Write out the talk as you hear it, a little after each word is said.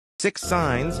6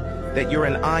 signs that you're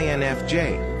an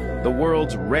INFJ, the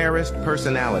world's rarest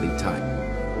personality type.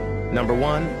 Number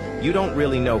 1, you don't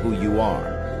really know who you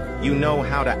are. You know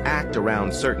how to act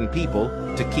around certain people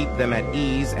to keep them at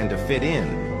ease and to fit in,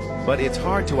 but it's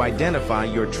hard to identify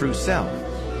your true self.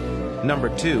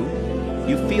 Number 2,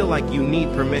 you feel like you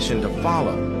need permission to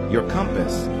follow your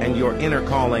compass and your inner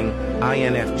calling.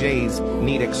 INFJs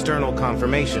need external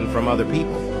confirmation from other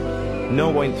people.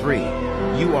 Number 3,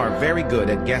 you are very good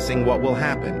at guessing what will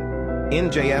happen.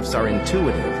 NJFs are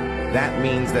intuitive. That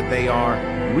means that they are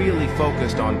really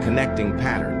focused on connecting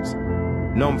patterns.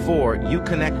 Number 4, you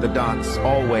connect the dots,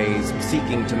 always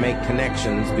seeking to make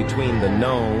connections between the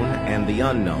known and the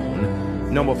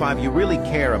unknown. Number 5, you really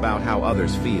care about how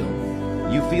others feel.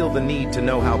 You feel the need to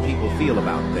know how people feel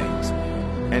about things.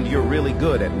 And you're really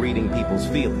good at reading people's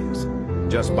feelings.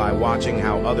 Just by watching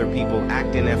how other people act,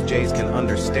 INFJs can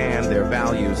understand their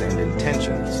values and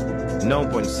intentions.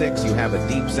 Number 6, you have a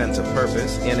deep sense of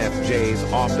purpose. INFJs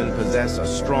often possess a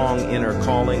strong inner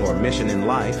calling or mission in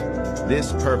life.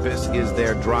 This purpose is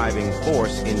their driving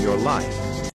force in your life.